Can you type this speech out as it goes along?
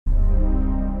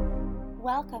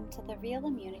Welcome to the Real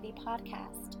Immunity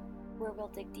Podcast, where we'll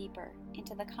dig deeper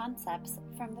into the concepts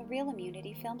from the Real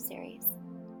Immunity film series.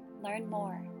 Learn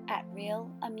more at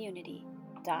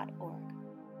realimmunity.org.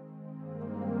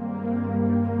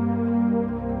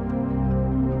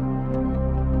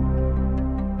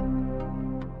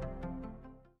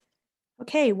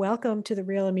 Okay, welcome to the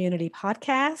Real Immunity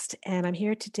Podcast, and I'm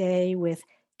here today with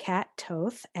Kat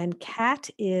Toth, and Kat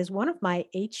is one of my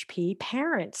HP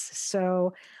parents,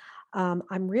 so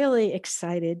I'm really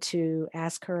excited to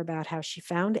ask her about how she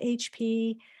found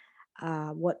HP,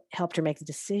 what helped her make the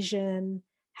decision,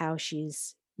 how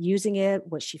she's using it,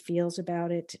 what she feels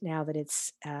about it now that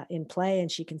it's in play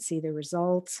and she can see the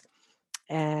results,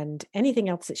 and anything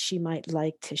else that she might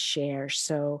like to share.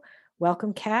 So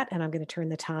welcome, Kat, and I'm going to turn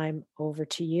the time over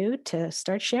to you to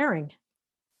start sharing.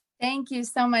 Thank you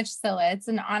so much, Scylla. It's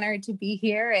an honor to be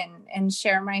here and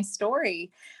share my story.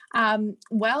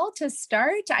 Well, to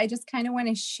start, I just kind of want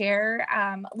to share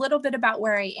a little bit about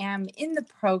where I am in the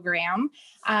program.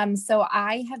 So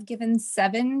I have given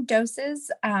 7 doses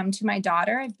to my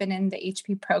daughter. I've been in the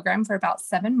HP program for about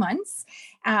 7 months.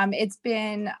 It's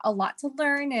been a lot to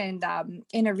learn and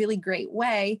in a really great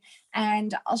way.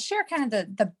 And I'll share kind of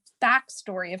the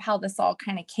backstory of how this all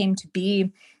kind of came to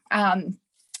be.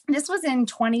 This was in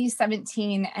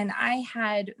 2017, and I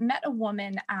had met a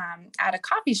woman at a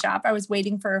coffee shop. I was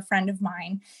waiting for a friend of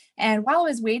mine. And while I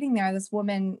was waiting there, this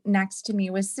woman next to me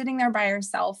was sitting there by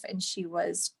herself, and she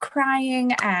was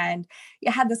crying and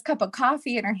had this cup of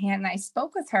coffee in her hand. And I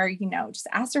spoke with her, just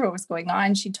asked her what was going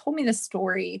on. She told me the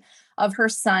story of her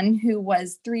son, who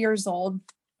was 3 years old,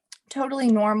 totally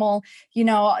normal,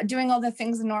 doing all the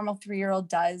things a normal 3-year-old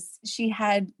does. She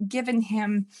had given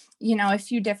him, a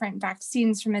few different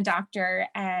vaccines from a doctor,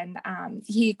 and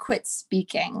he quit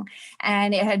speaking.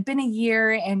 And it had been a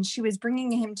year, and she was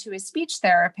bringing him to a speech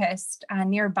therapist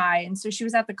nearby. And so she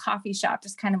was at the coffee shop,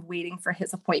 just kind of waiting for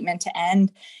his appointment to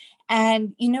end.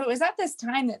 And, it was at this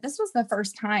time that this was the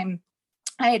first time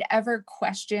I had ever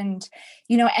questioned,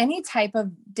 any type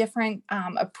of different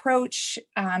approach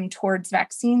towards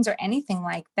vaccines or anything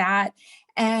like that.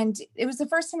 And it was the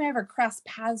first time I ever crossed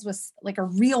paths with like a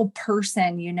real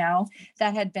person,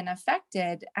 that had been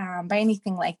affected by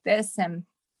anything like this. And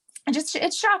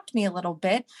it shocked me a little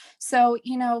bit. So,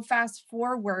 fast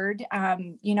forward,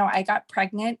 I got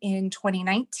pregnant in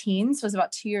 2019. So it was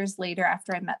about 2 years later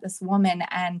after I met this woman.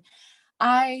 And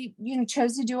I,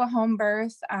 chose to do a home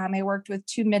birth. I worked with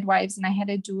 2 midwives and I had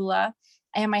a doula,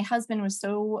 and my husband was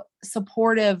so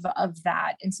supportive of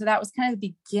that. And so that was kind of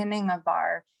the beginning of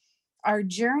our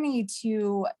journey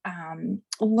to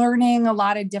learning a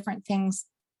lot of different things,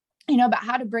 about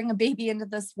how to bring a baby into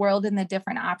this world and the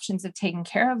different options of taking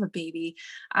care of a baby.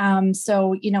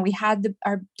 So, we had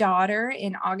our daughter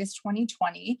in August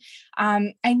 2020.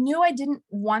 I knew I didn't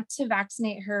want to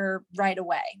vaccinate her right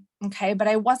away. Okay. But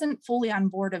I wasn't fully on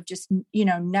board of just,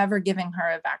 never giving her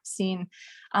a vaccine.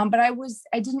 But I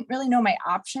didn't really know my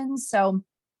options. So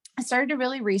I started to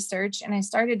really research, and I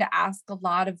started to ask a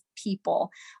lot of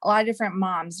people, a lot of different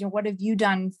moms, what have you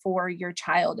done for your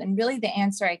child? And really the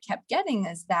answer I kept getting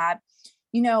is that,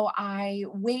 I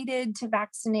waited to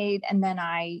vaccinate, and then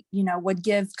I, would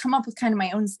come up with kind of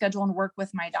my own schedule and work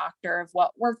with my doctor of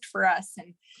what worked for us.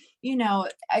 And,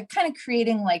 kind of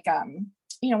creating like,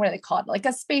 what do they call it? Like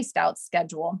a spaced out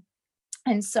schedule.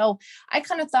 And so I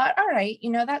kind of thought, all right,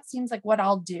 that seems like what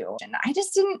I'll do. And I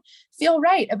just didn't feel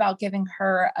right about giving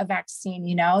her a vaccine.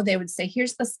 They would say,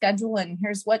 here's the schedule and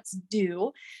here's what's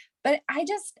due. But I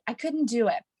couldn't do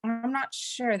it. I'm not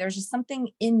sure. There's just something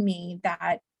in me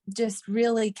that just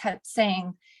really kept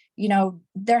saying,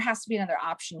 there has to be another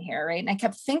option here. Right. And I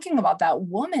kept thinking about that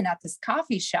woman at this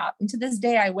coffee shop. And to this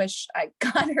day, I wish I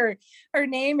got her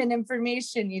name and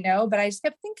information, but I just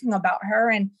kept thinking about her,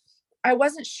 and I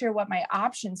wasn't sure what my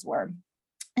options were.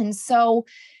 And so,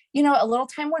 a little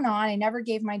time went on. I never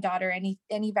gave my daughter any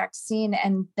vaccine.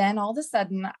 And then all of a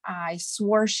sudden I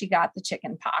swore she got the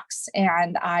chicken pox,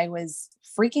 and I was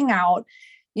freaking out.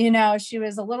 She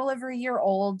was a little over a year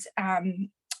old.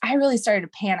 I really started to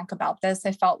panic about this.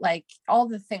 I felt like all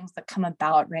the things that come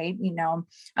about, right?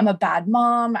 I'm a bad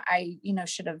mom. I,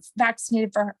 should have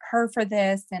vaccinated for her for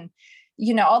this, and,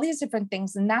 all these different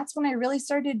things. And that's when I really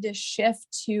started to shift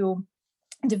to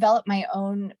develop my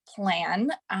own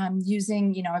plan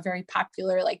using, a very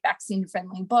popular like vaccine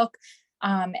friendly book.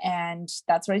 And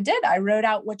that's what I did. I wrote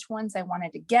out which ones I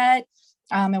wanted to get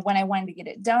and when I wanted to get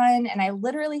it done. And I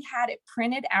literally had it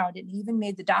printed out and even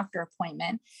made the doctor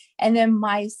appointment. And then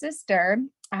my sister,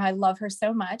 I love her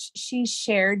so much, she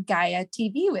shared Gaia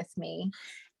TV with me.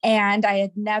 And I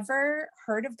had never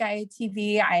heard of Gaia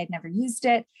TV. I had never used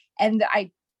it. And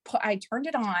I I turned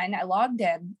it on, I logged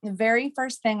in. The very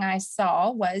first thing I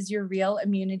saw was your Real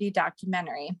Immunity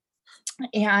documentary.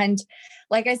 And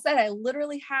like I said, I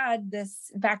literally had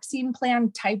this vaccine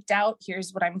plan typed out.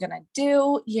 Here's what I'm going to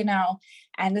do,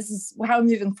 and this is how I'm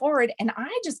moving forward. And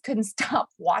I just couldn't stop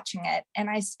watching it. And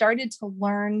I started to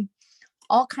learn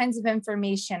all kinds of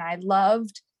information. I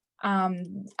loved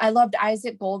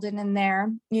Isaac Golden in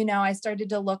there. I started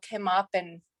to look him up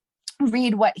and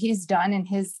read what he's done in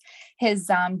his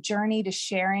journey to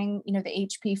sharing, the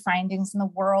HP findings in the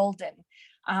world.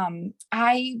 And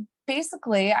I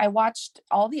watched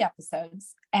all the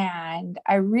episodes, and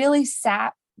I really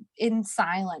sat in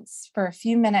silence for a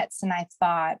few minutes. And I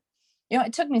thought,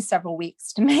 it took me several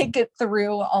weeks to make it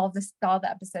through all the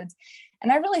episodes.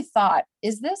 And I really thought,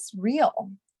 is this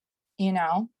real?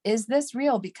 Is this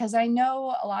real? Because I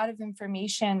know a lot of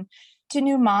information to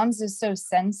new moms is so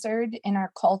censored in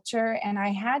our culture. And I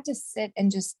had to sit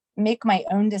and just make my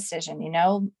own decision,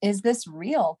 is this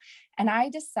real? And I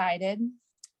decided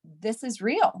this is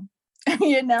real.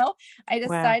 I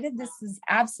decided This is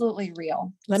absolutely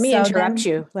real. Let me interrupt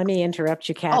you,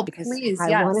 Kat, oh, because please,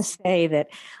 I want to say that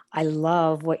I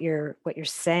love what you're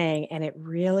saying. And it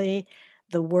really,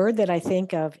 the word that I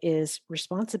think of is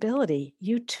responsibility.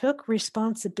 You took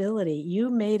responsibility. You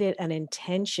made it an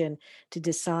intention to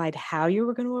decide how you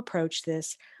were going to approach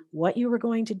this, what you were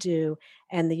going to do.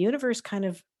 And the universe kind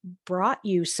of brought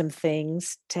you some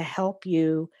things to help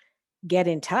you get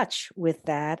in touch with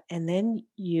that. And then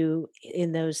you,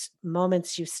 in those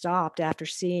moments you stopped after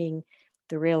seeing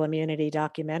the Real Immunity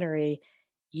documentary,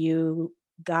 you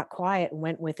got quiet and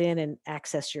went within and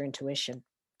accessed your intuition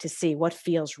to see what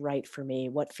feels right for me,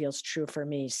 what feels true for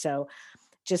me. So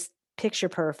just picture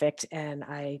perfect. And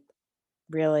I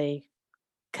really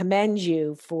commend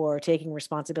you for taking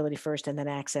responsibility first and then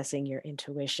accessing your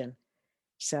intuition.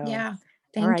 So yeah,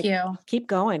 thank you. Keep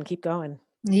going.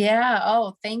 Yeah.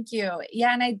 Oh, thank you.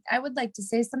 Yeah. And I would like to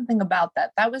say something about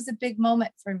that. That was a big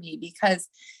moment for me because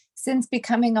since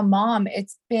becoming a mom,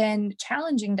 it's been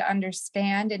challenging to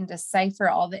understand and decipher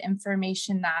all the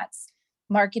information that's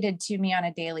marketed to me on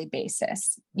a daily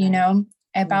basis,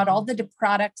 about all the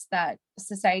products that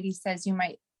society says you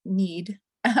might need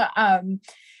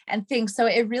and things. So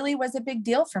it really was a big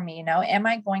deal for me. Am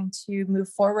I going to move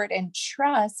forward and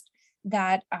trust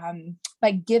that by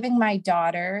giving my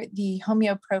daughter the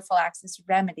homeoprophylaxis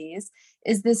remedies,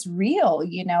 is this real,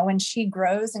 when she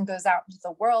grows and goes out into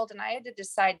the world? And I had to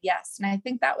decide yes. And I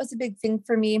think that was a big thing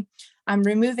for me,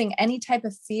 removing any type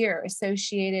of fear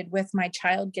associated with my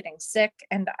child getting sick,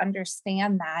 and to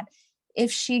understand that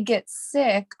if she gets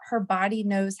sick, her body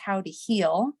knows how to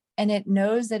heal, and it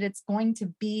knows that it's going to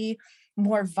be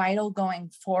more vital going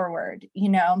forward,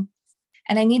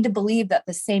 And I need to believe that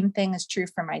the same thing is true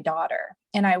for my daughter.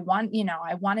 And I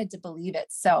wanted to believe it.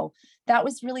 So that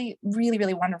was really, really,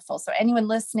 really wonderful. So anyone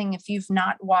listening, if you've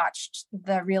not watched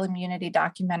the Real Immunity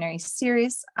documentary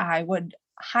series, I would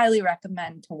highly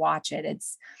recommend to watch it.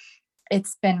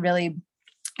 It's been really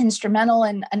instrumental.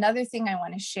 And another thing I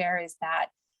want to share is that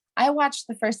I watched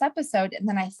the first episode and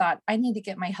then I thought, I need to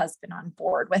get my husband on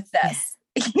board with this,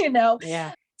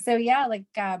 Yeah. So yeah,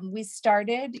 we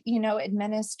started,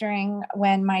 administering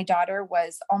when my daughter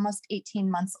was almost 18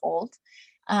 months old.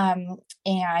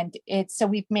 And so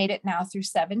we've made it now through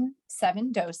seven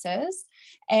doses.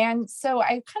 And so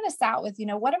I kind of sat with,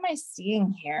 what am I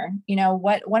seeing here?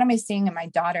 What am I seeing in my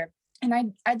daughter? And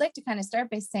I'd like to kind of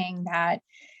start by saying that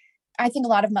I think a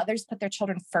lot of mothers put their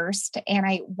children first. And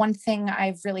one thing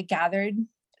I've really gathered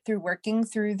through working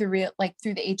through through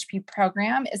the HP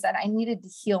program is that I needed to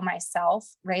heal myself,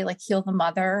 right? Like heal the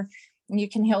mother, and you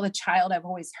can heal the child. I've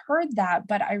always heard that,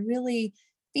 but I really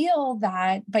feel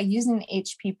that by using the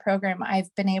HP program,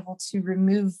 I've been able to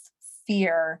remove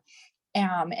fear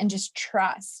and just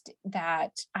trust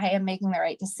that I am making the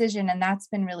right decision. And that's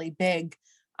been really big,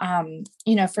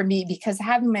 for me, because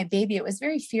having my baby, it was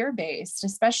very fear-based,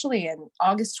 especially in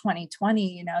August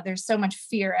 2020, there's so much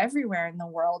fear everywhere in the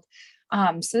world.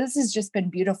 So this has just been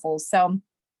beautiful. So,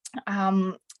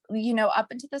 up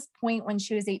until this point, when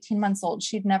she was 18 months old,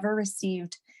 she'd never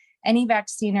received any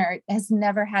vaccine or has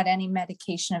never had any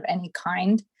medication of any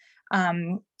kind.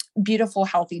 Beautiful,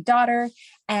 healthy daughter.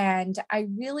 And I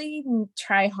really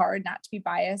try hard not to be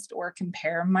biased or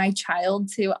compare my child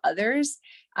to others.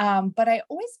 But I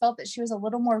always felt that she was a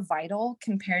little more vital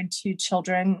compared to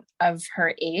children of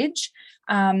her age.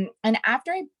 And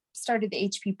after I started the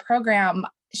HP program,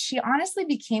 she honestly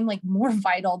became more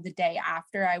vital the day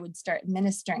after I would start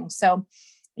administering. So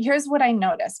here's what I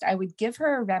noticed. I would give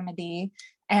her a remedy,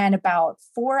 and about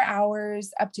 4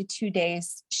 hours up to 2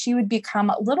 days, she would become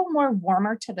a little more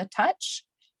warmer to the touch.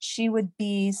 she would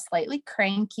be slightly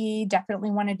cranky,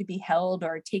 definitely wanted to be held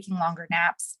or taking longer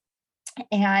naps.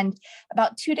 And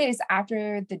about 2 days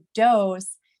after the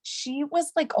dose, she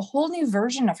was like a whole new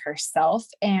version of herself.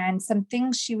 And some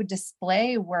things she would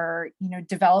display were,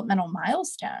 developmental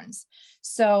milestones.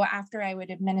 So after I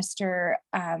would administer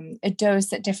a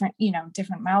dose at different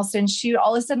milestones, she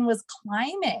all of a sudden was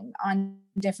climbing on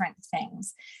different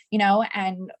things,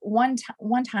 and one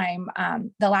time,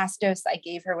 the last dose I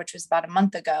gave her, which was about a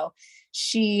month ago,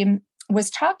 she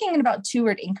was talking in about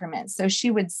 2-word increments. So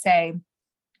she would say,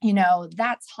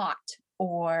 that's hot,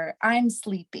 or I'm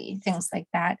sleepy, things like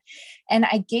that. And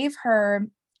I gave her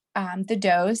the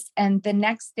dose. And the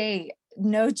next day,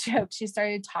 no joke, she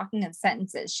started talking in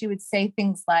sentences. She would say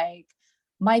things like,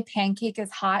 my pancake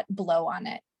is hot, blow on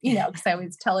it, because I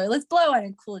always tell her, let's blow on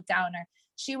it, cool it down. Or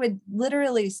she would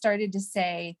literally started to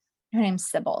say, her name's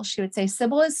Sybil. She would say,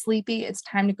 Sybil is sleepy. It's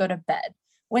time to go to bed.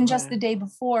 When just the day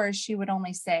before, she would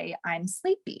only say, I'm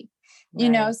sleepy,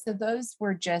 so those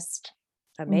were just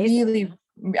amazing. Really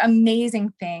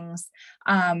amazing things.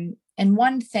 And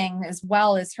one thing as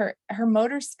well is her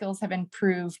motor skills have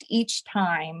improved each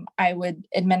time I would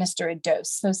administer a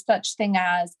dose. So such thing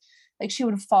as like she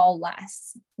would fall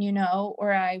less,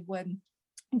 or I would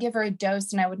give her a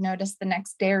dose and I would notice the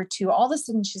next day or two, all of a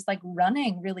sudden she's like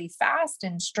running really fast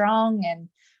and strong.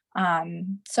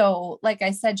 And so like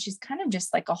I said, she's kind of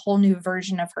just like a whole new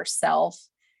version of herself.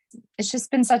 It's just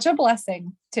been such a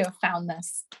blessing to have found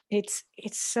this. It's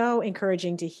so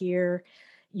encouraging to hear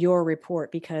your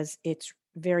report, because it's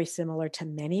very similar to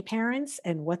many parents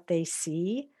and what they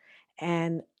see.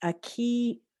 And a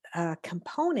key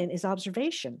component is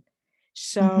observation.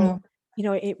 So,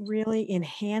 it really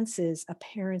enhances a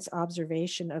parent's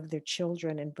observation of their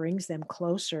children and brings them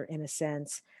closer in a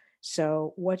sense.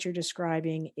 So what you're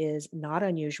describing is not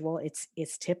unusual.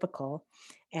 It's typical.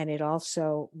 And it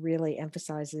also really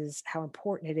emphasizes how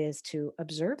important it is to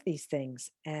observe these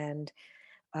things. And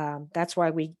that's why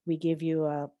we give you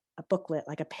a booklet,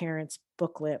 like a parent's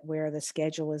booklet, where the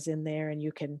schedule is in there and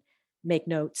you can make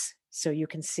notes so you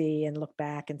can see and look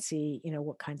back and see,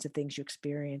 what kinds of things you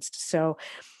experienced. So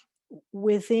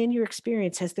within your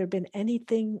experience, has there been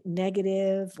anything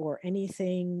negative or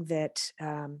anything that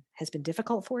has been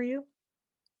difficult for you?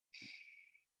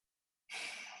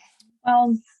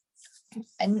 Well,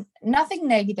 nothing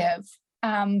negative,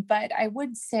 but I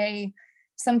would say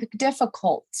something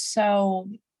difficult. So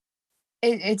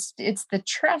it's the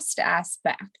trust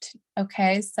aspect.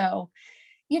 Okay, so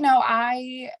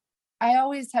I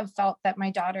always have felt that my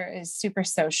daughter is super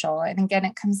social. And again,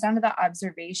 it comes down to the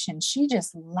observation. She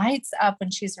just lights up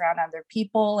when she's around other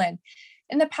people. And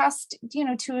in the past,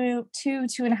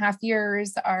 2.5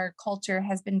 years, our culture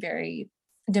has been very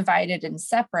divided and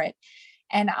separate.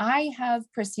 And I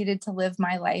have proceeded to live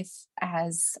my life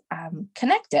as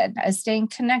staying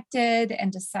connected,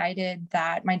 and decided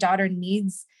that my daughter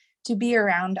needs to be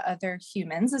around other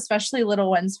humans, especially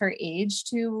little ones her age,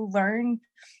 to learn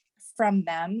from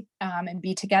them and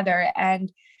be together.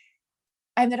 And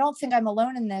I don't think I'm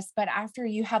alone in this, but after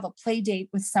you have a play date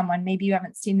with someone, maybe you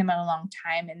haven't seen them in a long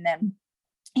time, and then,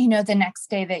 the next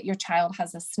day that your child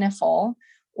has a sniffle,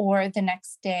 or the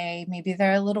next day, maybe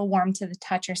they're a little warm to the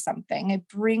touch or something, it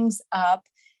brings up,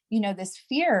 this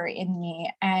fear in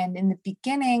me. And in the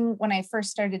beginning, when I first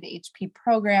started the HP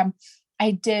program,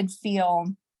 I did feel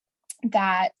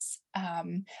that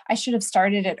I should have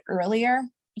started it earlier.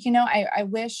 I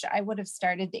wish I would have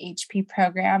started the HP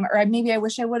program, or maybe I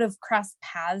wish I would have crossed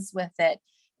paths with it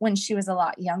when she was a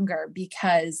lot younger,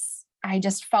 because I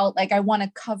just felt like I want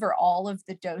to cover all of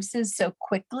the doses so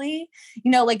quickly.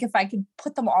 Like if I could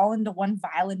put them all into one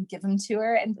vial and give them to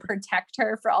her and protect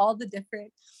her for all the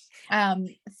different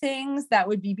things, that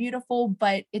would be beautiful.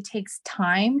 But it takes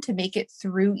time to make it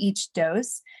through each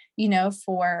dose,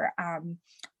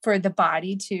 for the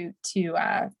body to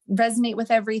resonate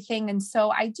with everything. And so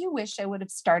I do wish I would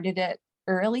have started it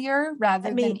earlier rather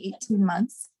than 18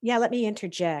 months. Yeah, let me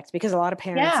interject, because a lot of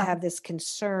parents have this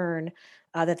concern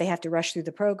that they have to rush through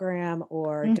the program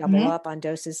or double up on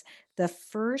doses. The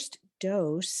first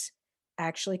dose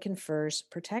actually confers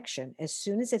protection. As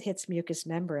soon as it hits mucous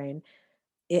membrane,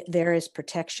 there is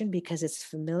protection, because it's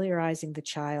familiarizing the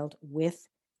child with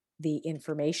the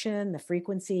information, the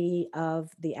frequency of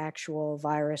the actual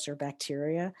virus or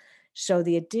bacteria. So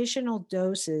the additional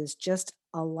doses just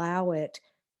allow it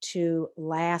to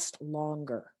last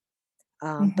longer.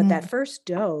 But that first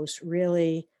dose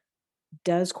really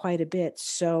does quite a bit.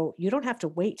 So you don't have to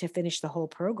wait to finish the whole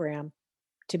program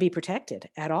to be protected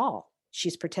at all.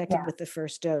 She's protected with the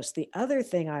first dose. The other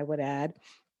thing I would add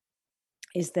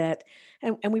is that,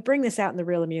 and we bring this out in the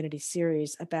Real Immunity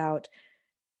series, about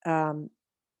the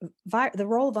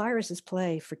role viruses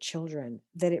play for children,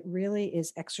 that it really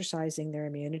is exercising their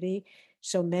immunity.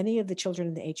 So many of the children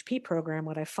in the HP program,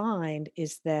 what I find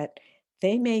is that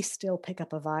they may still pick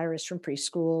up a virus from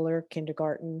preschool or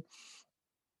kindergarten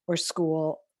or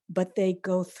school, but they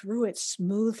go through it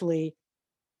smoothly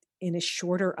in a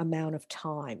shorter amount of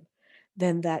time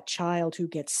than that child who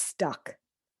gets stuck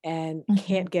and Mhm.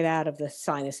 can't get out of the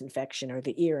sinus infection or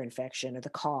the ear infection or the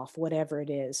cough, whatever it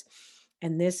is.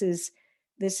 And this is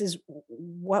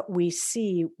what we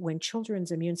see when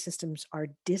children's immune systems are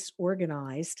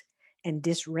disorganized and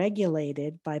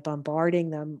dysregulated by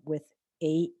bombarding them with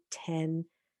 8, 10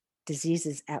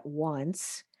 diseases at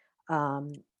once.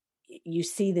 You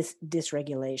see this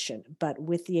dysregulation, but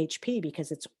with the HP,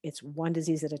 because it's one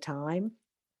disease at a time,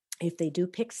 if they do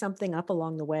pick something up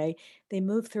along the way, they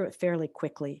move through it fairly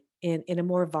quickly in a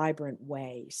more vibrant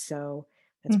way. So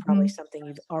that's probably Mhm. something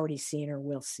you've already seen or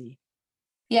will see.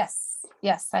 Yes,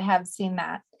 yes, I have seen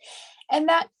that. And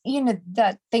that,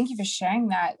 that thank you for sharing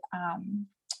that.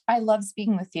 I love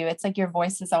speaking with you. It's like your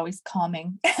voice is always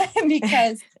calming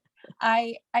because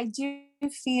I do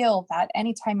feel that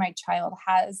anytime my child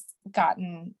has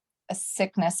gotten a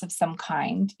sickness of some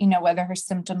kind, whether her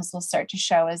symptoms will start to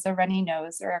show as a runny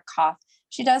nose or a cough,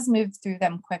 she does move through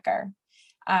them quicker.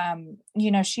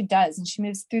 She does, and she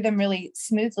moves through them really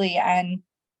smoothly. And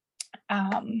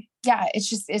yeah, it's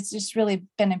just really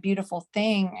been a beautiful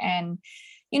thing. And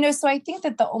so I think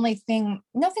that the only thing,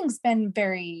 nothing's been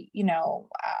very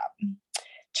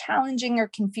challenging or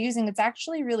confusing. It's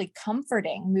actually really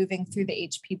comforting moving through the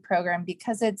HP program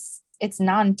because it's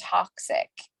non-toxic,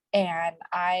 and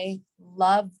I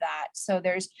love that. So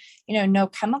there's no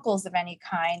chemicals of any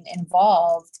kind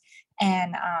involved,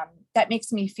 and that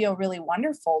makes me feel really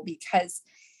wonderful because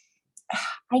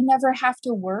I never have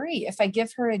to worry. If I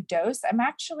give her a dose, I'm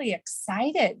actually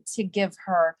excited to give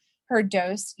her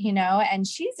dose, and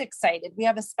she's excited. We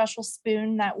have a special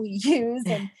spoon that we use,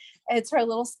 and it's her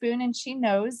little spoon, and she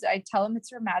knows. I tell him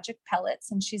it's her magic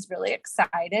pellets, and she's really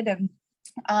excited.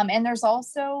 And there's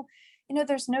also,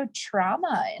 there's no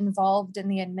trauma involved in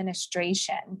the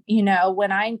administration.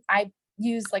 When I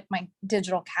use like my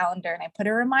digital calendar and I put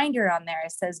a reminder on there,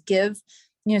 it says give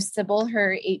Sybil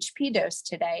her HP dose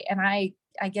today. And I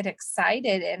get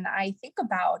excited, and I think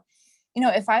about,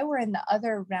 if I were in the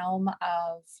other realm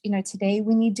of, today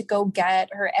we need to go get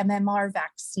her MMR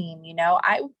vaccine,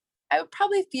 I would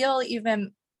probably feel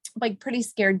even like pretty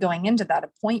scared going into that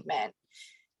appointment,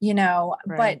 Right.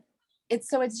 but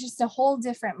it's just a whole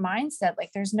different mindset.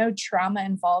 Like there's no trauma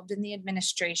involved in the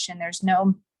administration. There's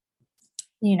no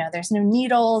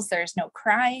needles, there's no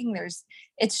crying,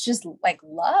 it's just like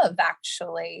love,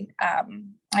 actually.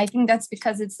 I think that's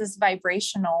because it's this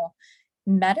vibrational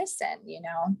medicine.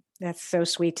 That's so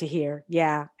sweet to hear.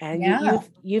 Yeah. And Yeah.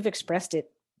 you've expressed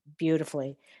it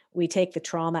beautifully. We take the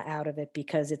trauma out of it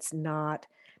because it's not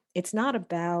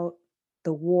about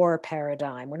the war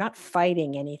paradigm. We're not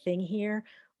fighting anything here.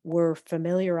 We're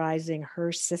familiarizing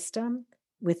her system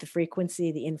with the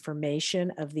frequency, the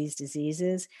information of these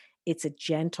diseases. It's a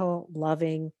gentle,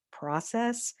 loving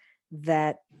process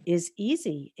that is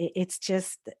easy.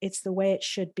 It's the way it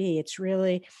should be.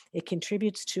 It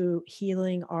contributes to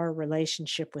healing our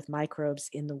relationship with microbes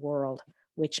in the world,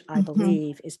 which I Mhm.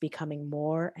 believe is becoming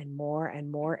more and more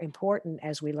and more important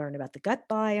as we learn about the gut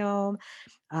biome,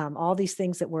 all these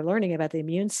things that we're learning about the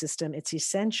immune system. It's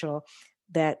essential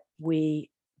that we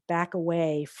back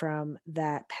away from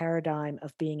that paradigm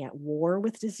of being at war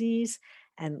with disease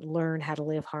and learn how to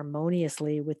live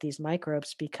harmoniously with these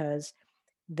microbes, because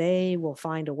they will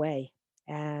find a way.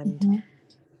 And Mhm.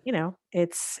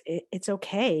 it's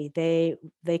okay.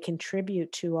 They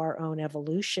contribute to our own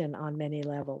evolution on many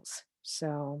levels.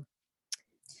 So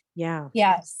yeah.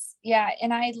 Yes. Yeah.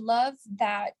 And I love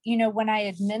that, when I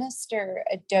administer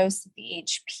a dose of the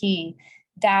HP,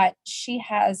 that she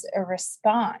has a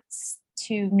response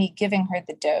to me giving her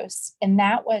the dose. And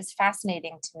that was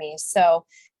fascinating to me. So,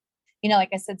 like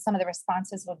I said, some of the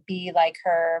responses would be like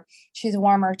she's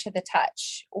warmer to the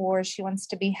touch, or she wants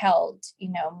to be held,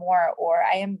 more, or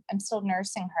I'm still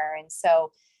nursing her. And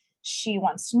so she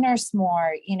wants to nurse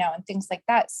more, and things like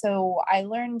that. So I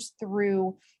learned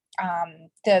through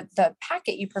the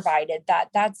packet you provided that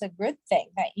that's a good thing,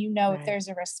 that, if Right. there's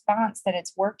a response, that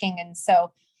it's working. And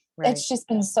so Right. it's just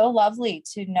been so lovely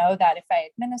to know that if I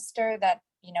administer that,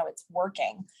 it's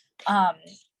working. Um,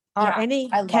 Are yeah, any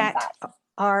I love cat that.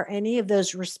 are any of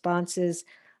those responses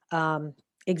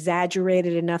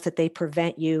exaggerated enough that they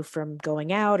prevent you from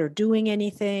going out or doing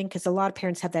anything? Because a lot of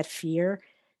parents have that fear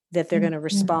that they're going to Mhm.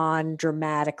 respond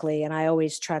dramatically, and I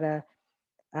always try to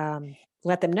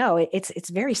let them know. It's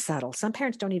very subtle. Some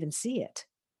parents don't even see it.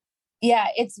 Yeah,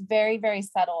 it's very, very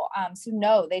subtle. So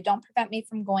no, they don't prevent me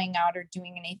from going out or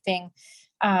doing anything.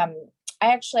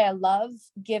 I love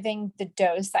giving the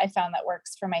dose I found that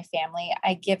works for my family.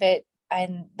 I give it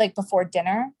and like before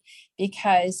dinner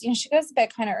because, she goes to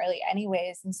bed kind of early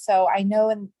anyways. And so I know,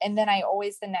 and then I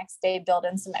always the next day build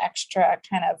in some extra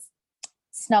kind of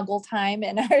snuggle time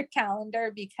in our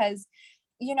calendar because,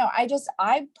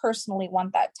 I personally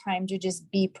want that time to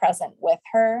just be present with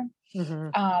her. Mm-hmm.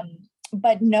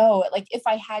 But no, like if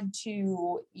I had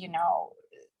to,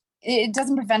 it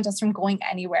doesn't prevent us from going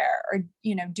anywhere or,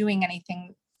 doing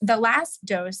anything. The last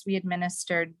dose we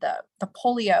administered the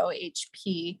polio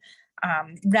HP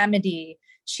remedy,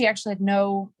 she actually had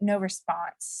no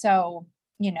response. So,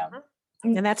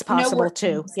 and that's possible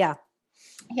too. Yeah.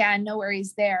 Yeah. No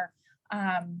worries there.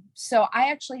 So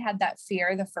I actually had that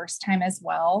fear the first time as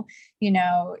well,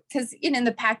 because in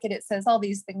the packet, it says all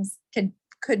these things could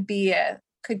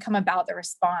come about the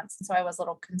response. And so I was a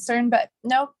little concerned, but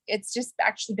no, it's just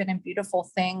actually been a beautiful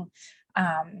thing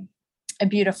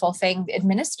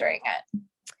administering it.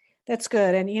 That's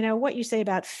good. And what you say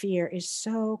about fear is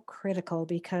so critical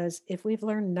because if we've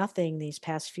learned nothing these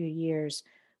past few years,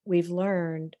 we've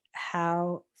learned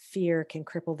how fear can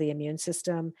cripple the immune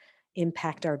system,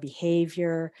 impact our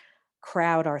behavior,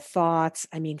 crowd our thoughts.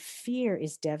 I mean, fear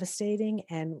is devastating,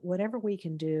 and whatever we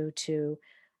can do to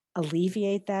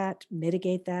alleviate that,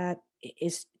 mitigate that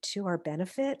is to our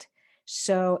benefit.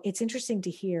 So it's interesting to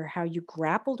hear how you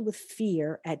grappled with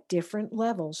fear at different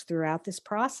levels throughout this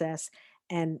process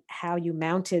and how you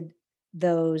mounted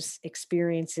those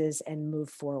experiences and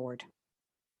moved forward.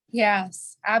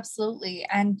 Yes, absolutely.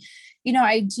 And,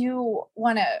 I do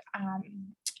want to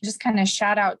just kind of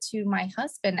shout out to my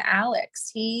husband,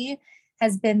 Alex. He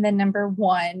has been the number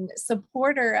one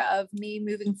supporter of me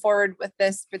moving forward with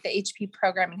this, with the HP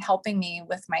program and helping me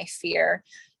with my fear.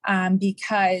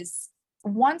 Because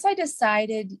once I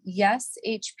decided, yes,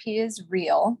 HP is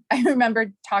real. I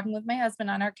remember talking with my husband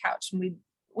on our couch and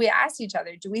we asked each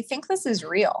other, do we think this is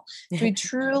real? Do we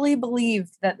truly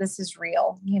believe that this is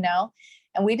real?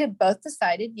 And we both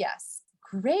decided, yes.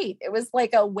 Great. It was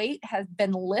like a weight has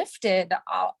been lifted.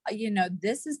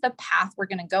 This is the path we're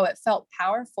going to go. It felt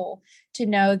powerful to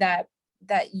know that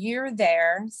you're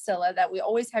there, Scylla, that we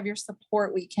always have your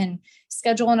support. We can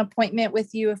schedule an appointment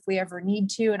with you if we ever need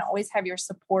to and always have your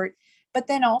support. But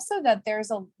then also that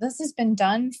this has been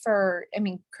done for,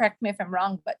 correct me if I'm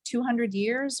wrong, but 200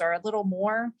 years or a little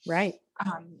more. Right.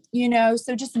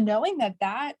 So just knowing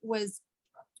that was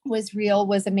real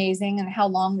was amazing and how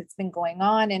long it's been going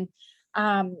on. And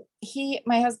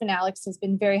my husband, Alex, has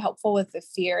been very helpful with the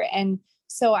fear. And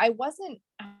so I wasn't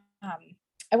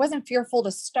fearful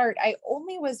to start. I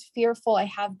only was fearful. I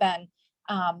have been,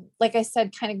 like I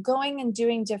said, kind of going and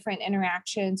doing different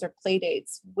interactions or play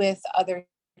dates with other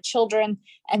children.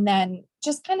 And then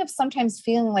just kind of sometimes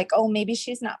feeling like, oh, maybe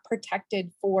she's not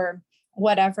protected for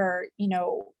whatever,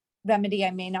 remedy I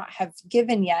may not have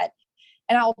given yet.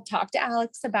 And I'll talk to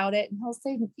Alex about it and he'll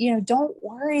say, don't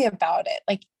worry about it.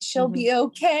 Like she'll be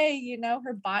okay.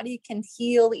 Her body can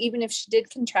heal even if she did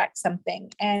contract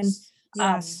something. And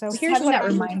so here's what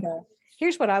reminder.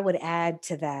 Here's what I would add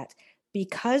to that.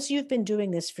 Because you've been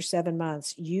doing this for 7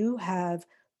 months, you have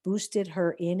boosted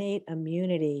her innate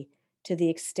immunity to the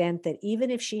extent that even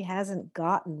if she hasn't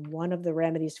gotten one of the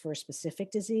remedies for a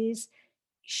specific disease,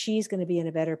 she's going to be in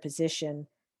a better position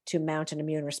to mount an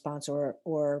immune response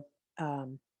or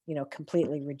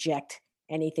completely reject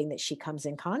anything that she comes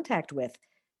in contact with,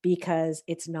 because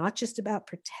it's not just about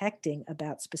protecting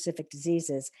about specific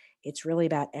diseases. It's really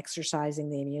about exercising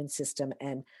the immune system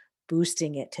and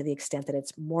boosting it to the extent that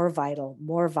it's more vital,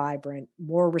 more vibrant,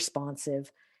 more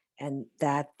responsive. And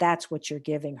that's what you're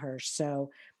giving her. So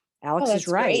Alex is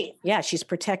right. Great. Yeah. She's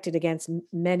protected against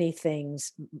many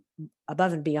things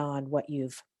above and beyond what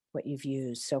you've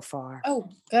used so far. Oh,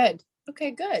 good.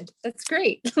 Okay, good. That's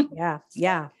great.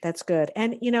 Yeah, that's good.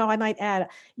 And, I might add,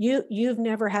 you've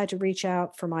never had to reach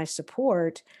out for my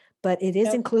support, but it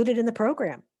is included in the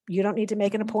program. You don't need to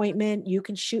make an appointment. You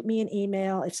can shoot me an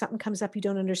email. If something comes up you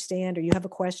don't understand or you have a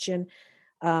question,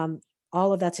 all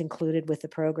of that's included with the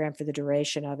program for the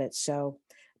duration of it. So,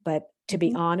 but to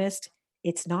be honest,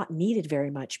 it's not needed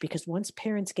very much because once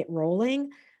parents get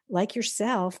rolling, like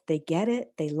yourself, they get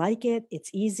it, they like it, it's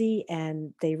easy,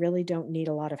 and they really don't need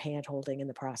a lot of hand holding in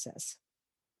the process.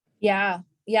 Yeah,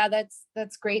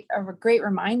 that's great. A great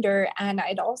reminder. And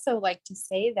I'd also like to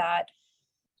say that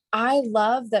I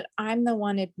love that I'm the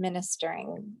one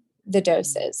administering the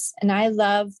doses. And I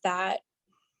love that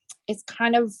it's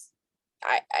kind of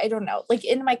I don't know, like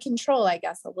in my control, I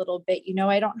guess, a little bit.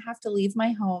 I don't have to leave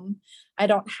my home. I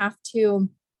don't have to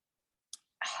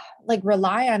like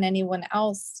rely on anyone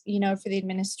else, for the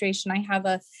administration. I have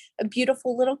a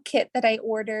beautiful little kit that I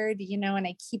ordered, and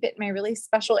I keep it in my really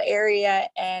special area.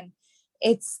 And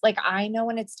it's like, I know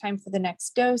when it's time for the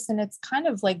next dose, and it's kind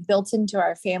of like built into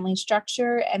our family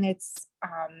structure. And it's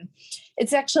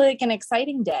actually like an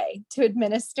exciting day to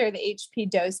administer the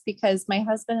HP dose, because my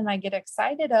husband and I get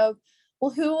excited of,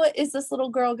 well, who is this little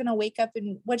girl going to wake up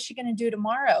and what's she going to do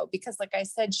tomorrow? Because like I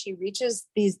said, she reaches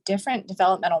these different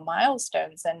developmental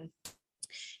milestones, and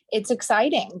it's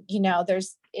exciting.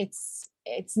 It's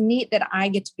neat that I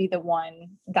get to be the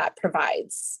one that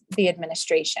provides the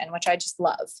administration, which I just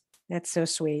love. That's so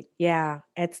sweet. Yeah,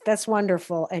 that's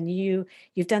wonderful. And you've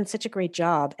done such a great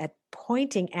job at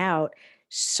pointing out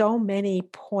so many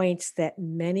points that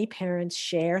many parents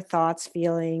share: thoughts,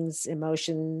 feelings,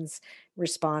 emotions,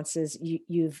 responses.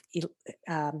 You've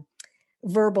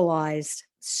verbalized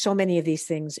so many of these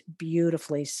things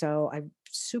beautifully. So I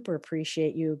super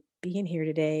appreciate you being here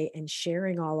today and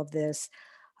sharing all of this.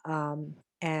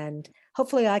 And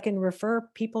hopefully I can refer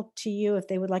people to you if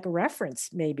they would like a reference,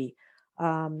 maybe,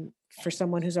 for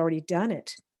someone who's already done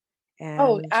it.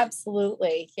 Oh,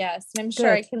 absolutely. Yes. And I'm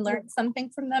sure I Good. can learn something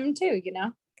from them too,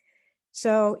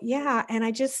 So yeah, and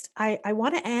I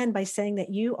want to end by saying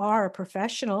that you are a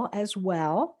professional as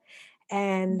well,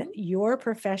 and your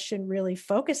profession really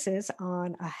focuses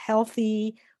on a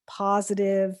healthy,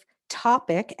 positive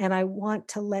topic. And I want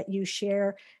to let you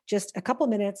share just a couple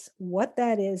minutes what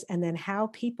that is, and then how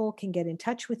people can get in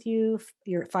touch with you,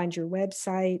 find your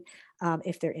website,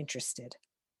 if they're interested.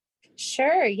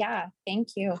 Sure. Yeah.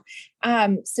 Thank you.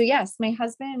 So yes, my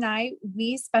husband and I,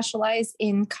 we specialize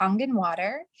in Kangen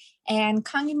water, and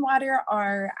Kangen water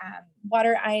are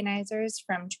water ionizers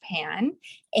from Japan.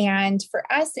 And for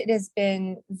us, it has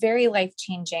been very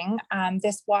life-changing.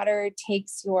 This water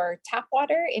takes your tap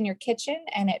water in your kitchen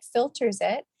and it filters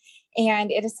it,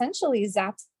 and it essentially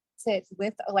zaps it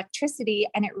with electricity,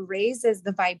 and it raises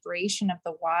the vibration of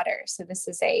the water. So this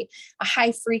is a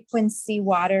high frequency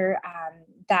water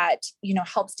that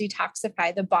helps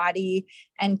detoxify the body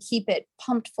and keep it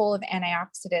pumped full of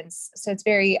antioxidants. So it's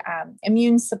very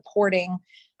immune supporting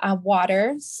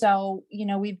water. So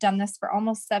we've done this for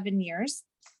almost 7 years.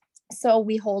 So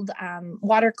we hold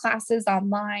water classes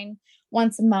online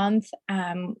once a month.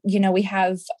 We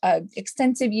have an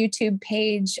extensive YouTube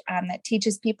page that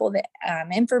teaches people the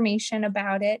information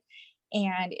about it.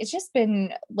 And it's just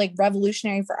been like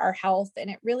revolutionary for our health. And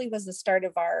it really was the start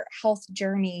of our health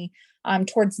journey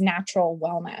towards natural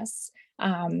wellness.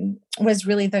 Was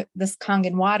really this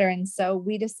Kangen water. And so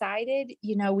we decided,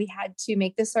 we had to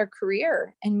make this our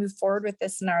career and move forward with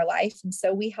this in our life. And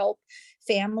so we help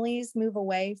families move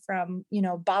away from,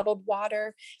 bottled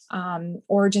water,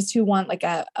 or just who want like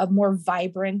a more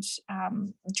vibrant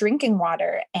drinking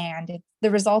water. And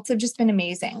the results have just been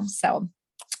amazing. So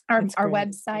our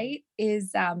website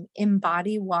is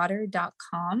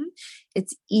embodywater.com.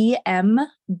 It's EMBODY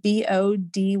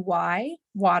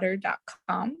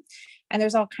water.com. And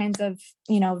there's all kinds of,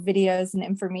 videos and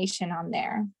information on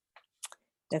there.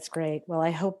 That's great. Well,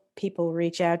 I hope people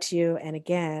reach out to you. And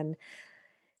again,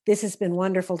 this has been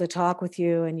wonderful to talk with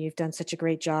you. And you've done such a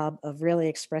great job of really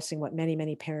expressing what many,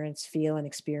 many parents feel and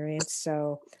experience.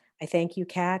 So I thank you,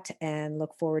 Kat, and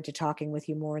look forward to talking with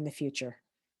you more in the future.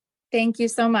 Thank you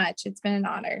so much. It's been an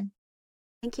honor.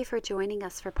 Thank you for joining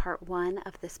us for part 1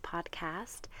 of this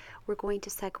podcast. We're going to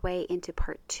segue into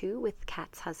part 2 with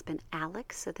Kat's husband,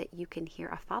 Alex, so that you can hear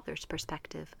a father's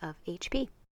perspective of HP.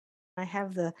 I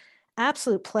have the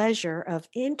absolute pleasure of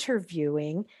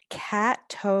interviewing Kat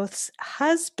Toth's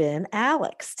husband,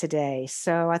 Alex, today.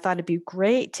 So I thought it'd be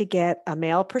great to get a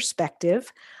male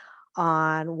perspective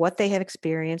on what they have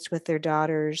experienced with their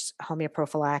daughter's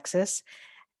homeoprophylaxis.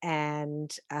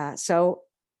 And so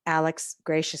Alex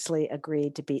graciously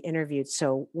agreed to be interviewed.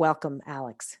 So welcome,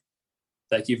 Alex.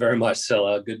 Thank you very much,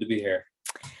 Scylla. Good to be here.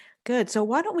 Good. So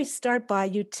why don't we start by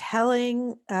you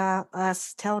telling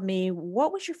me,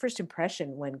 what was your first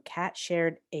impression when Kat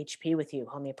shared HP with you,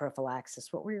 homeoprophylaxis?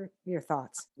 What were your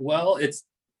thoughts? Well,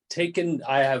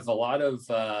 I have a lot of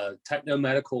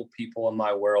technomedical people in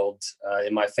my world,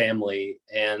 in my family.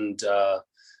 And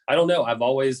I don't know, I've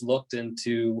always looked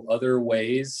into other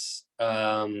ways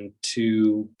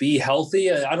to be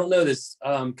healthy. I don't know, this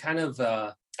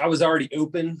I was already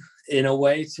open in a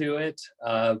way to it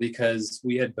because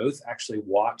we had both actually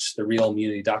watched the Real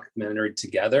Immunity documentary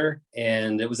together.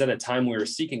 And it was at a time we were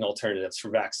seeking alternatives for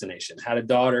vaccination. Had a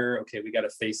daughter, okay, we got to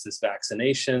face this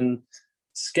vaccination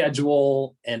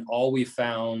schedule. And all we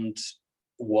found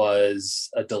was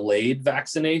a delayed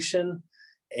vaccination,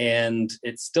 and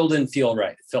it still didn't feel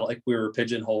right. It felt like we were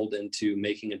pigeonholed into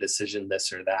making a decision,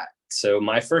 this or that. So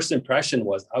my first impression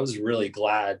was I was really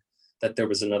glad that there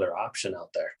was another option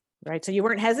out there. Right. So you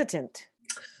weren't hesitant,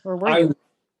 or were you?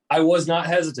 I was not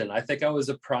hesitant. I think I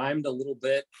was primed a little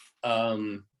bit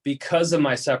because of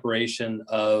my separation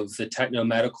of the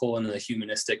technomedical and the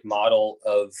humanistic model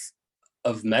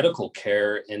of medical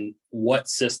care, and what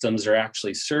systems are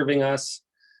actually serving us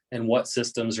and what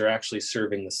systems are actually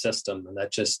serving the system. And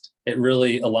that it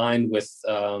really aligned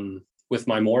with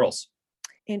my morals.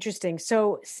 Interesting.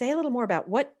 So say a little more about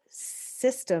what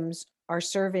systems are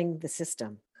serving the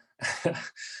system.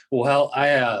 Well,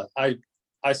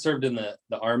 I served in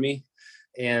the Army,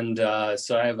 and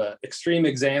so I have an extreme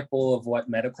example of what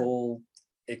medical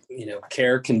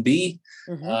care can be.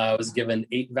 Mm-hmm. I was given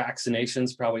 8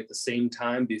 vaccinations probably at the same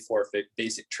time before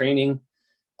basic training.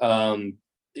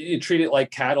 You treat it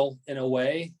like cattle in a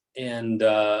way, and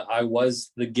I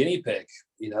was the guinea pig.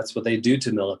 That's what they do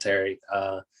to military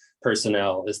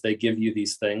personnel, is they give you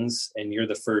these things and you're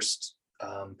the first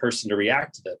person to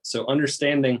react to them. So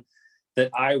understanding that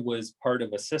I was part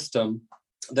of a system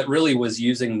that really was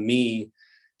using me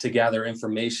to gather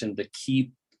information to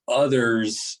keep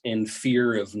others in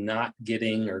fear of not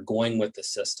getting or going with the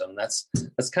system. That's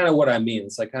kind of what I mean.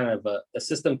 It's like kind of a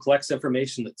system collects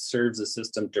information that serves the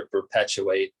system to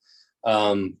perpetuate.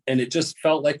 And it just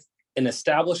felt like an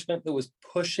establishment that was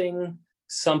pushing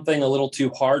something a little too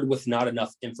hard with not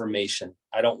enough information.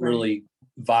 I don't really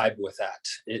vibe with that.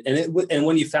 And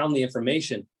when you found the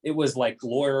information, it was like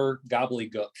lawyer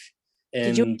gobbledygook.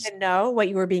 And did you even know what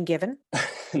you were being given?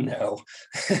 No,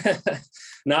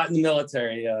 not in the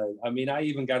military. I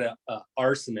even got a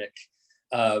arsenic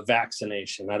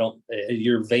vaccination.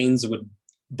 Your veins would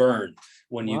burn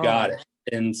when you got it.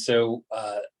 And so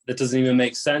that doesn't even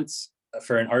make sense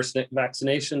for an arsenic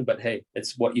vaccination, but hey,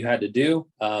 it's what you had to do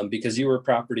because you were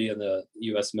property of the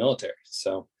U.S. military.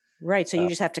 So right. So you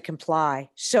just have to comply.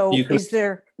 So is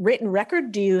there written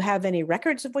record? Do you have any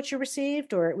records of what you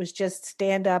received, or it was just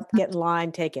stand up, get in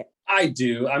line, take it? I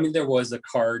do. There was a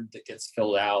card that gets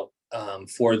filled out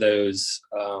for those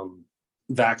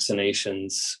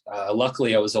vaccinations.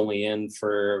 Luckily, I was only in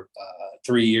for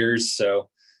 3 years, so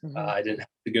I didn't have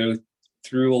to go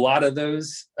through a lot of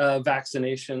those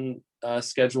vaccination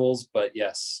schedules. But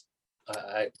yes,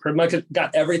 I pretty much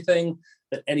got everything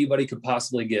that anybody could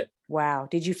possibly get. Wow.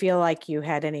 Did you feel like you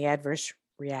had any adverse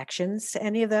reactions to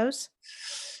any of those?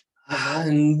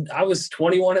 And I was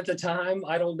 21 at the time.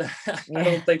 I don't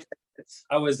think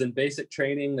I was in basic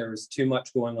training. There was too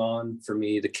much going on for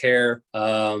me to care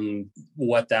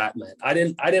what that meant. I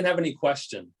didn't have any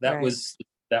question. That was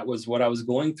what I was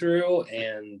going through,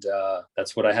 and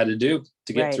that's what I had to do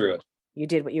to get through it. You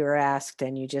did what you were asked,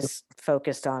 and you just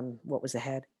focused on what was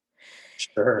ahead.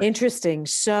 Sure. Interesting.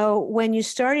 So when you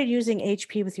started using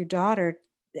HP with your daughter,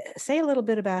 say a little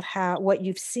bit about what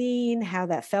you've seen, how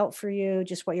that felt for you,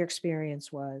 just what your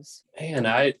experience was. Man,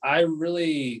 I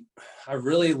really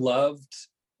loved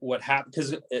what happened,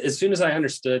 because as soon as I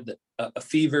understood that a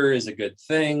fever is a good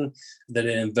thing, that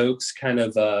it invokes kind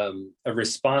of a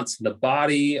response in the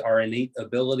body, our innate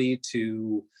ability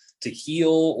to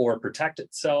heal or protect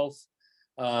itself.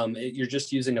 You're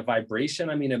just using a vibration.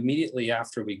 Immediately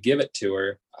after we give it to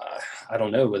her, I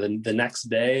don't know, within the next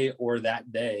day or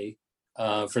that day,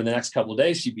 for the next couple of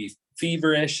days, she'd be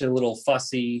feverish, a little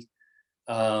fussy.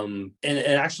 And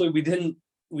actually we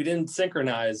didn't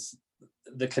synchronize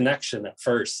the connection at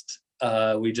first.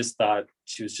 We just thought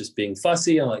she was just being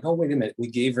fussy. I'm like, oh, wait a minute. We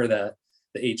gave her the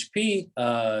HP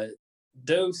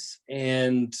dose,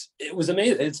 and it was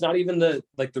amazing. It's not even the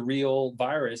real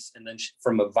virus. And then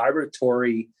from a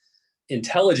vibratory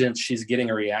intelligence, she's getting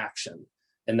a reaction.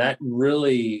 And that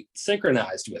really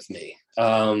synchronized with me.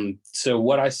 So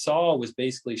what I saw was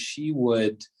basically she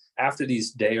would, after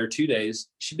these day or 2 days,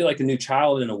 she'd be like a new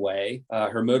child in a way.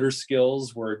 Her motor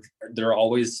skills they're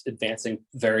always advancing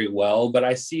very well. But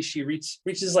I see she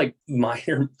reaches like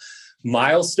minor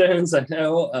milestones, I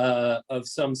know, of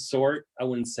some sort. I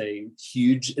wouldn't say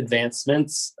huge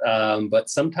advancements, but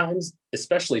sometimes,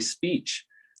 especially speech,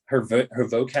 her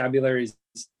vocabulary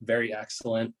is very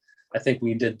excellent. I think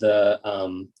we did the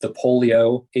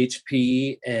polio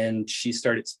HP, and she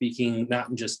started speaking not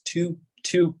in just two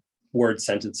word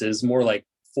sentences, more like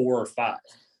 4 or 5.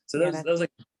 So that was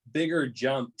like a bigger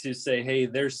jump to say, hey,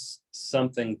 there's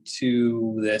something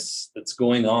to this that's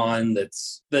going on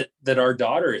that our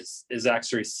daughter is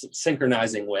actually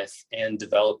synchronizing with and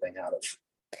developing out of.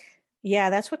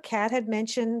 Yeah, that's what Kat had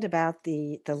mentioned about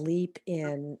the leap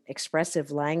in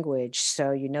expressive language.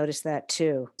 So you noticed that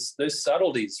too. Those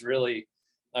subtleties really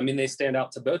I mean, they stand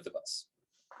out to both of us.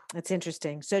 That's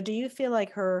interesting. So do you feel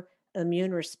like her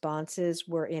immune responses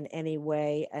were in any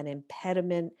way an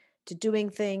impediment to doing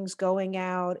things, going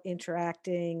out,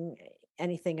 interacting,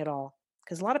 anything at all?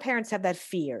 Because a lot of parents have that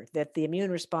fear that the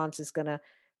immune response is going to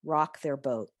rock their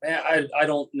boat. I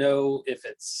don't know if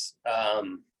it's,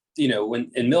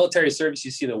 when in military service,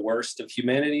 you see the worst of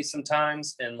humanity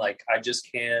sometimes. And like, I just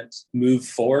can't move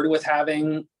forward with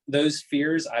having those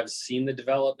fears. I've seen the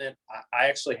development. I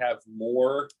actually have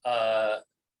more, I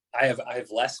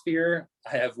have less fear.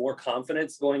 I have more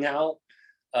confidence going out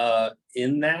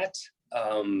in that.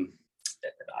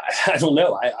 I don't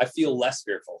know. I feel less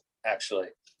fearful, actually.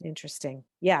 Interesting.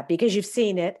 Yeah, because you've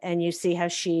seen it and you see how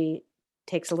she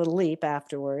takes a little leap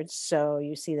afterwards. So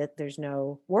you see that there's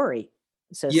no worry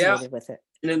associated with it.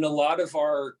 And in a lot of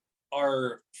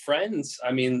our friends,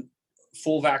 I mean,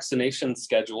 full vaccination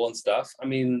schedule and stuff. I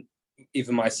mean,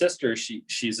 even my sister,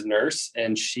 she's a nurse,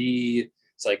 and it's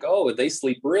like, oh, they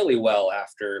sleep really well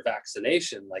after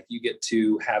vaccination. Like, you get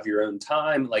to have your own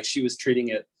time. Like, she was treating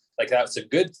it like that's a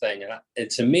good thing. And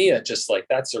to me, it just like,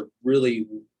 that's a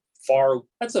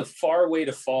far way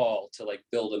to fall to like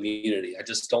build immunity. I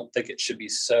just don't think it should be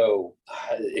so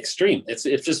extreme.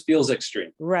 It just feels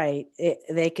extreme. Right.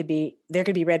 There could be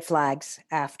red flags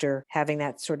after having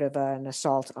that sort of an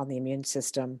assault on the immune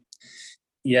system.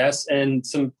 Yes. And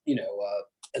some,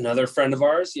 another friend of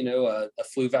ours, a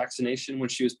flu vaccination when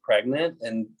she was pregnant,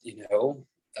 and,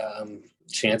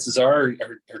 chances are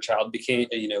her child became,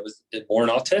 was born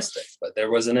autistic, but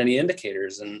there wasn't any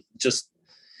indicators. And just,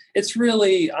 it's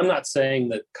really, I'm not saying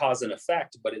that cause and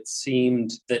effect, but it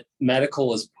seemed that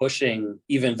medical is pushing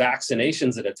even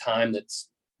vaccinations at a time that's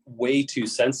way too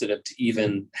sensitive to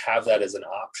even have that as an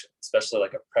option, especially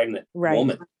like a pregnant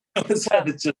woman.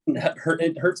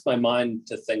 It hurts my mind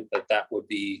to think that would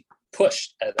be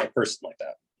pushed at a person like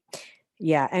that.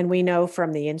 Yeah. And we know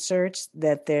from the inserts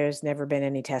that there's never been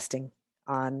any testing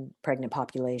on pregnant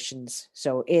populations.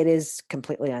 So it is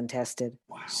completely untested.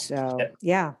 Wow. So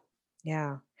yeah.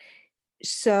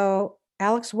 So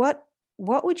Alex, what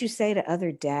would you say to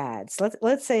other dads?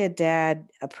 Let's say a dad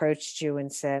approached you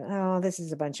and said, "Oh, this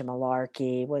is a bunch of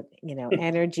malarkey. What,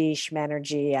 energy,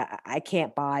 schmenergy. I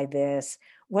can't buy this."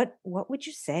 What would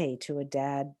you say to a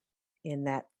dad in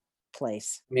that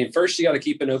place? I mean, first you got to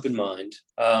keep an open mind.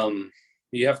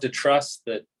 You have to trust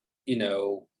that,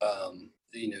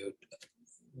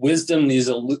 wisdom is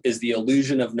the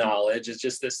illusion of knowledge. It's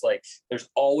just this, like, there's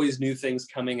always new things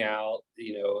coming out,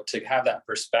 to have that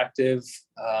perspective.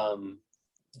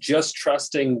 Just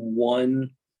trusting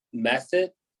one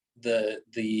method,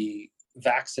 the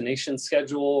vaccination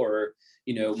schedule, or,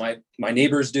 my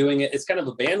neighbor's doing it. It's kind of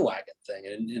a bandwagon thing,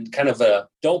 and kind of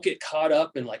don't get caught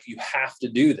up in like, you have to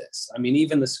do this. I mean,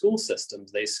 even the school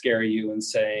systems, they scare you and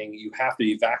saying you have to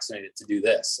be vaccinated to do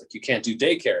this. Like, you can't do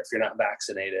daycare if you're not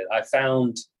vaccinated. I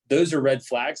found those are red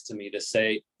flags to me to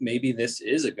say, maybe this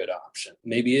is a good option.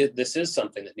 Maybe this is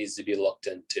something that needs to be looked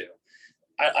into.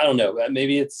 I don't know.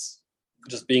 Maybe it's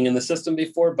just being in the system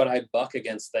before, but I buck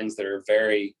against things that are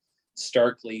very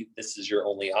starkly, this is your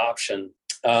only option.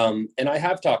 And I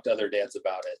have talked to other dads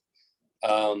about it.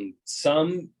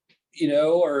 Some,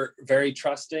 are very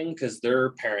trusting because their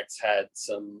parents had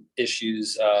some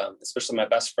issues, especially my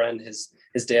best friend, his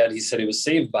dad, he said he was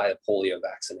saved by a polio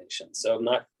vaccination. So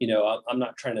I'm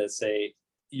not trying to say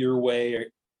your way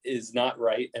is not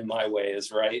right and my way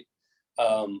is right.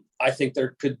 I think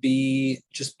there could be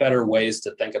just better ways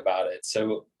to think about it.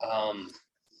 So,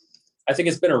 I think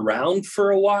it's been around for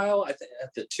a while. I think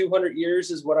at the 200 years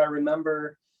is what I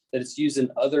remember, that it's used in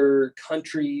other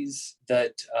countries,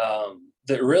 that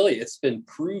really it's been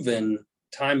proven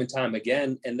time and time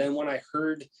again. And then when I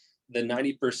heard the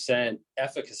 90%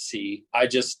 efficacy, I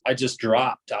just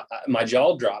dropped. My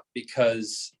jaw dropped,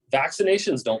 because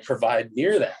vaccinations don't provide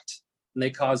near that, and they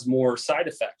cause more side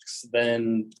effects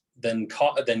than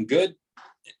good,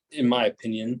 in my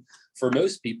opinion, for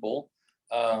most people.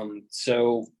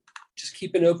 So just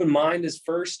keep an open mind is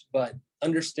first, but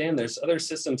understand there's other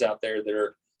systems out there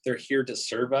that they're here to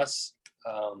serve us.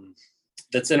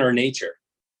 That's in our nature.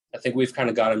 I think we've kind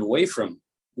of gotten away from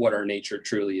what our nature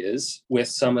truly is with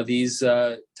some of these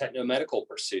technomedical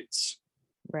pursuits.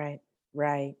 Right.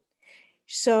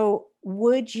 So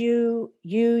would you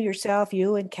yourself,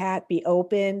 you and Kat, be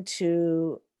open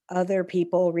to other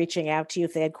people reaching out to you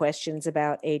if they had questions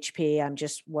about HP? I'm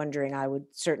just wondering, I would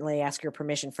certainly ask your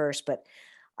permission first, but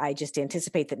I just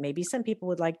anticipate that maybe some people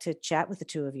would like to chat with the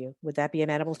two of you. Would that be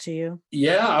amenable to you?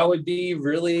 Yeah, I would be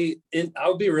really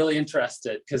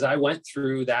interested, because I went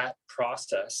through that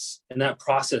process, and that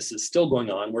process is still going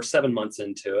on. We're 7 months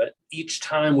into it. Each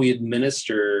time we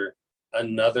administer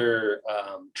another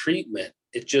treatment,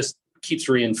 it just keeps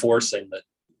reinforcing that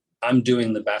I'm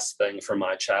doing the best thing for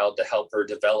my child to help her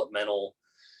developmental,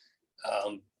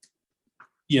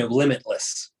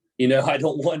 limitless. I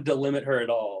don't want to limit her at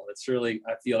all. It's really,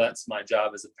 I feel that's my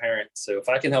job as a parent. So if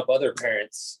I can help other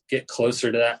parents get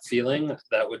closer to that feeling,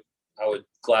 I would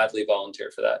gladly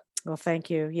volunteer for that. Well, thank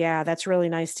you. Yeah, that's really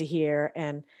nice to hear.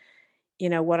 And,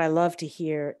 what I love to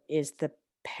hear is the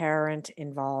parent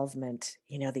involvement,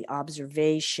 the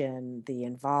observation, the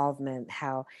involvement,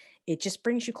 how it just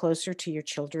brings you closer to your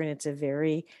children. It's a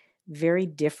very, very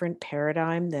different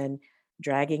paradigm than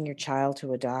dragging your child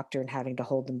to a doctor and having to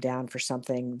hold them down for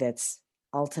something that's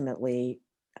ultimately,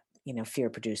 fear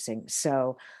producing.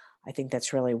 So I think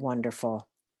that's really wonderful.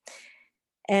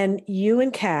 And you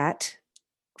and Kat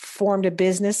formed a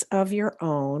business of your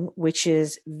own, which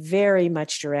is very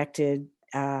much directed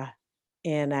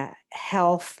in a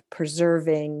health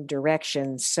preserving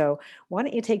direction. So why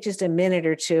don't you take just a minute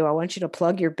or two? I want you to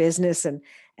plug your business and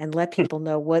let people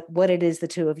know what it is the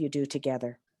two of you do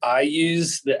together. I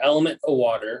use the element of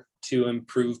water to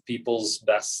improve people's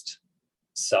best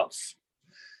self.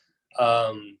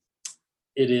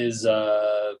 It is,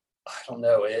 I don't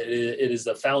know, it is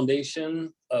the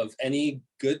foundation of any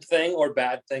good thing or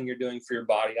bad thing you're doing for your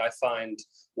body. I find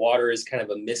water is kind of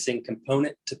a missing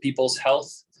component to people's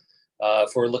health.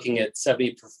 If we're looking at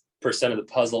 70% of the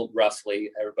puzzle,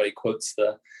 roughly, everybody quotes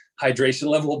the hydration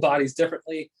level of bodies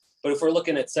differently. But if we're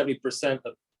looking at 70%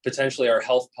 of potentially our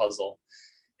health puzzle,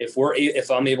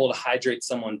 if I'm able to hydrate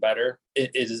someone better,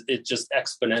 it just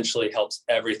exponentially helps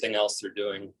everything else they're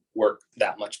doing work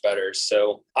that much better.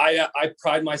 So I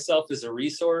pride myself as a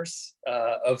resource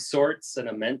of sorts and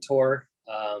a mentor.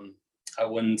 I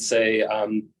wouldn't say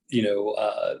I'm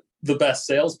the best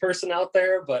salesperson out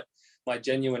there, but my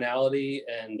genuinity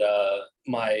and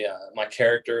my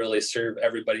character really serve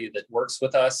everybody that works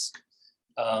with us.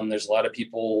 There's a lot of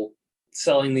people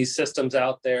selling these systems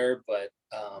out there, but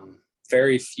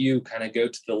very few kind of go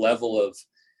to the level of,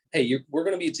 hey, we're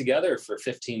going to be together for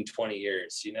 15, 20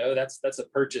 years. That's a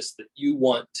purchase that you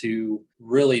want to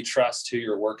really trust who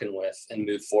you're working with and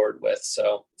move forward with.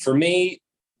 So for me,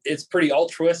 it's pretty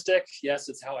altruistic. Yes,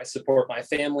 it's how I support my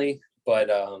family, but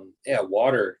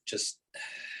water it's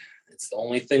the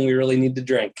only thing we really need to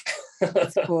drink.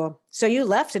 That's cool. So you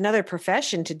left another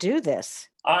profession to do this.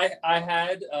 I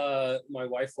had, my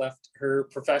wife left her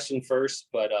profession first,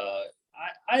 but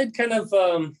I had kind of,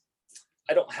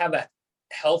 I don't have a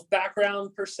health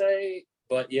background per se,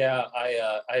 but yeah,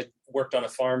 I worked on a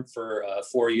farm for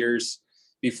 4 years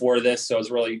before this. So I was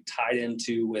really tied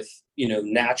into with,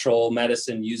 natural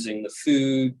medicine, using the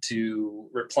food to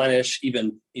replenish.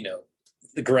 Even,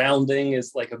 the grounding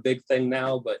is like a big thing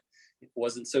now, but it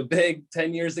wasn't so big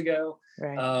 10 years ago.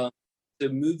 Right. So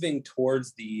moving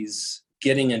towards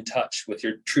getting in touch with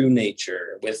your true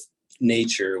nature, with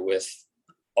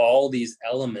all these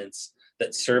elements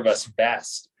that serve us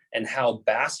best, and how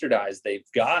bastardized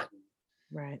they've gotten,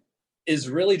 right, is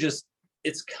really just,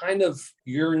 it's kind of,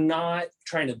 you're not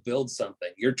trying to build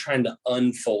something, you're trying to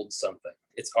unfold something.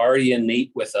 It's already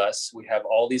innate with us. We have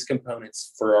all these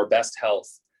components for our best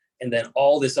health, and then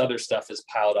all this other stuff is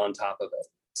piled on top of it.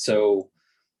 So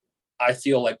I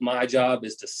feel like my job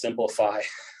is to simplify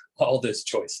all those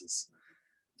choices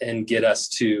and get us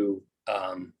to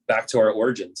back to our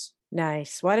origins.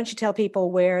 Nice. Why don't you tell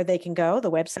people where they can go,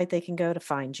 the website they can go to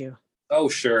find you? Oh,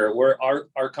 sure.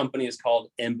 Our company is called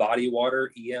Embody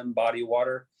Water, EM Body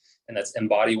Water, and that's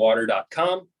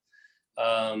embodywater.com.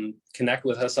 Connect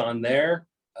with us on there.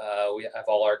 We have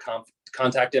all our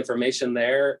contact information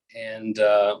there, and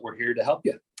we're here to help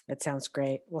you. That sounds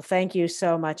great. Well, thank you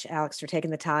so much, Alex, for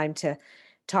taking the time to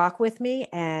talk with me.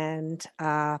 And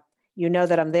you know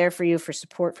that I'm there for you for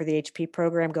support for the HP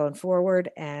program going forward.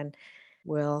 And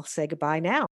we'll say goodbye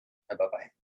now. Bye-bye.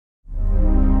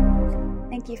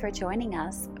 Thank you for joining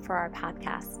us for our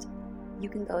podcast. You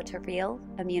can go to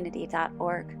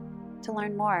realimmunity.org to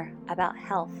learn more about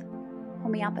health,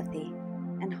 homeopathy,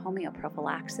 and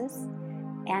homeoprophylaxis,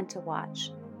 and to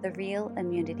watch the Real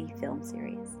Immunity film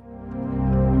series.